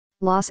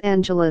Los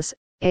Angeles,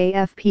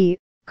 AFP,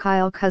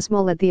 Kyle Kuzma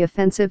led the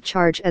offensive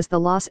charge as the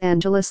Los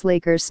Angeles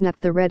Lakers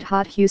snapped the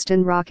red-hot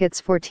Houston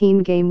Rockets'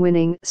 14-game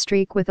winning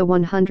streak with a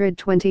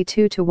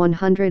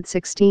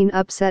 122-116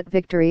 upset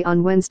victory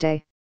on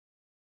Wednesday.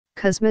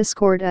 Kuzma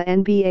scored a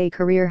NBA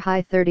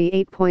career-high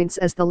 38 points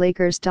as the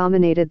Lakers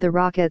dominated the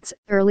Rockets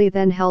early,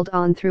 then held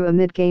on through a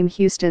mid-game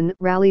Houston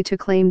rally to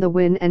claim the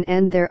win and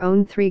end their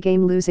own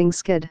 3-game losing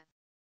skid.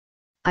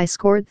 "I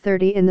scored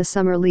 30 in the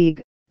Summer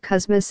League,"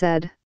 Kuzma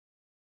said.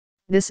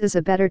 "This is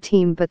a better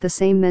team but the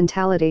same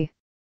mentality.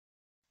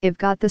 I've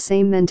got the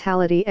same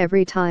mentality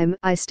every time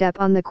I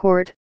step on the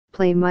court,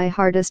 play my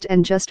hardest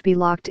and just be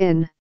locked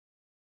in."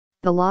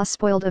 The loss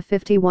spoiled a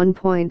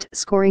 51-point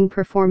scoring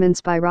performance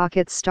by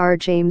Rockets star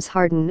James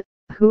Harden,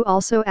 who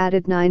also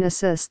added 9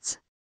 assists.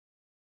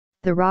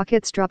 The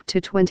Rockets dropped to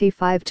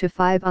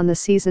 25-5 on the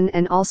season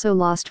and also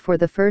lost for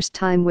the first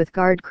time with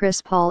guard Chris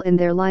Paul in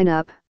their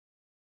lineup.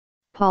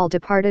 Paul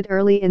departed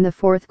early in the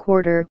fourth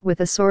quarter with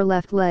a sore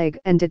left leg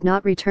and did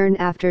not return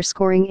after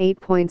scoring 8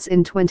 points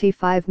in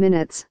 25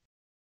 minutes.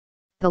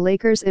 The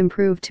Lakers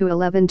improved to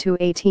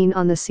 11-18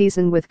 on the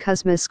season with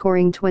Kuzma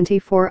scoring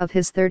 24 of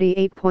his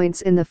 38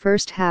 points in the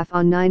first half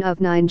on 9 of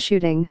 9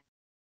 shooting.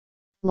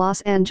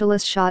 Los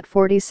Angeles shot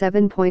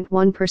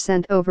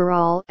 47.1%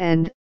 overall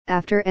and,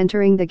 after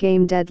entering the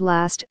game dead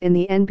last in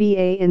the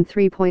NBA in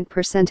three-point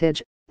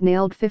percentage,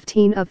 nailed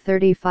 15 of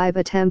 35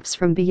 attempts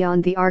from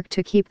beyond the arc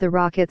to keep the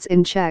Rockets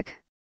in check.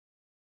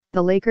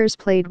 The Lakers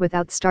played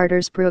without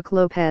starters Brook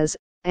Lopez,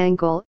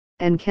 ankle,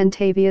 and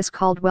Kentavious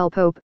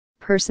Caldwell-Pope,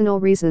 personal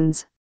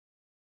reasons.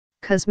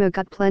 Kuzma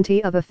got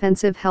plenty of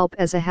offensive help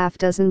as a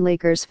half-dozen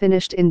Lakers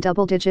finished in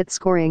double-digit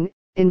scoring,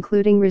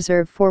 including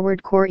reserve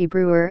forward Corey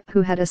Brewer,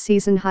 who had a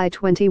season-high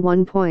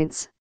 21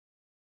 points.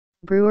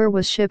 Brewer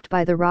was shipped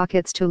by the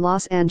Rockets to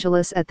Los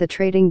Angeles at the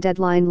trading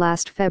deadline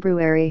last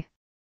February.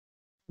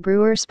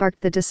 Brewer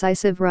sparked the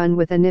decisive run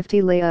with a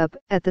nifty layup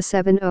at the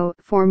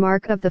 7:04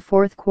 mark of the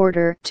fourth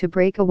quarter to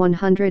break a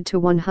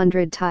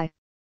 100-100 tie.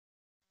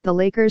 The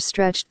Lakers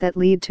stretched that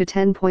lead to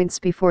 10 points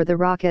before the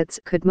Rockets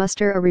could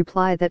muster a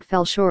reply that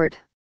fell short.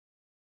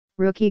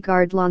 Rookie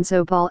guard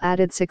Lonzo Ball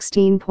added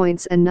 16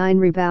 points and 9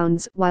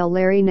 rebounds while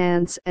Larry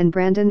Nance and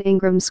Brandon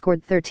Ingram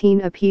scored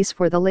 13 apiece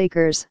for the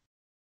Lakers.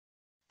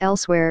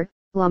 Elsewhere,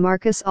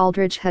 LaMarcus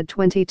Aldridge had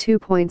 22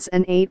 points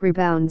and 8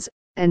 rebounds,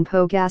 and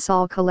Pau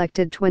Gasol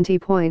collected 20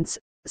 points,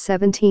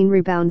 17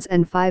 rebounds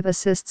and 5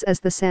 assists as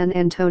the San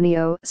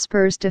Antonio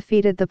Spurs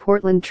defeated the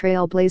Portland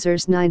Trail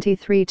Blazers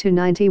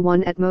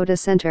 93-91 at Moda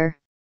Center.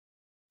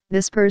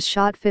 The Spurs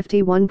shot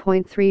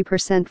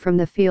 51.3% from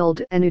the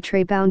field and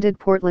outrebounded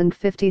Portland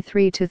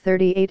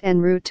 53-38 en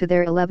route to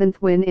their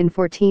 11th win in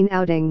 14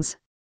 outings.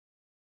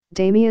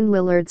 Damian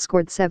Lillard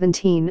scored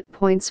 17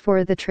 points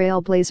for the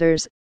Trail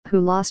Blazers, who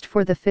lost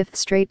for the 5th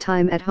straight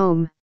time at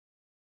home.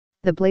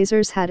 The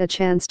Blazers had a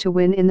chance to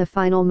win in the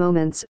final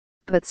moments,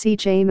 but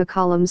C.J.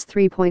 McCollum's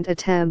three-point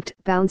attempt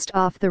bounced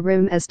off the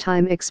rim as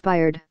time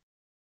expired.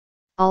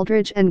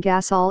 Aldridge and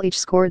Gasol each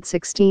scored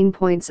 16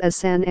 points as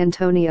San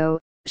Antonio,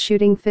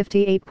 shooting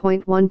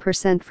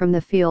 58.1% from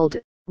the field,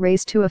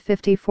 raced to a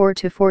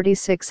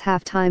 54-46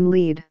 halftime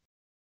lead.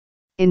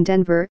 In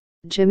Denver,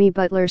 Jimmy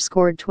Butler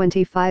scored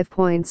 25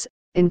 points,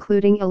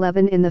 including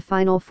 11 in the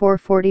final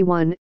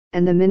 4:41,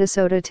 and the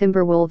Minnesota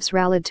Timberwolves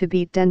rallied to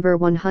beat Denver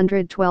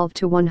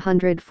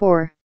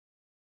 112-104.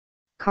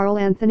 Karl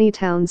Anthony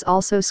Towns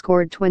also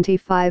scored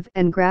 25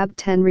 and grabbed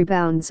 10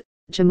 rebounds,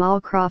 Jamal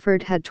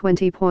Crawford had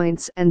 20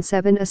 points and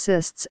 7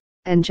 assists,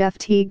 and Jeff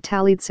Teague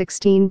tallied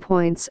 16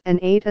 points and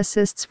 8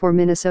 assists for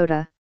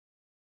Minnesota.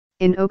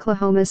 In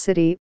Oklahoma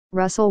City,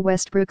 Russell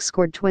Westbrook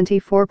scored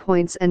 24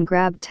 points and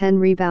grabbed 10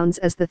 rebounds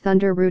as the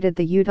Thunder routed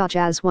the Utah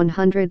Jazz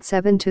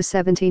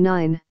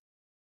 107-79.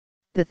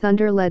 The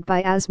Thunder led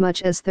by as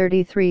much as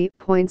 33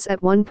 points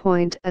at one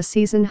point, a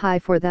season high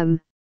for them.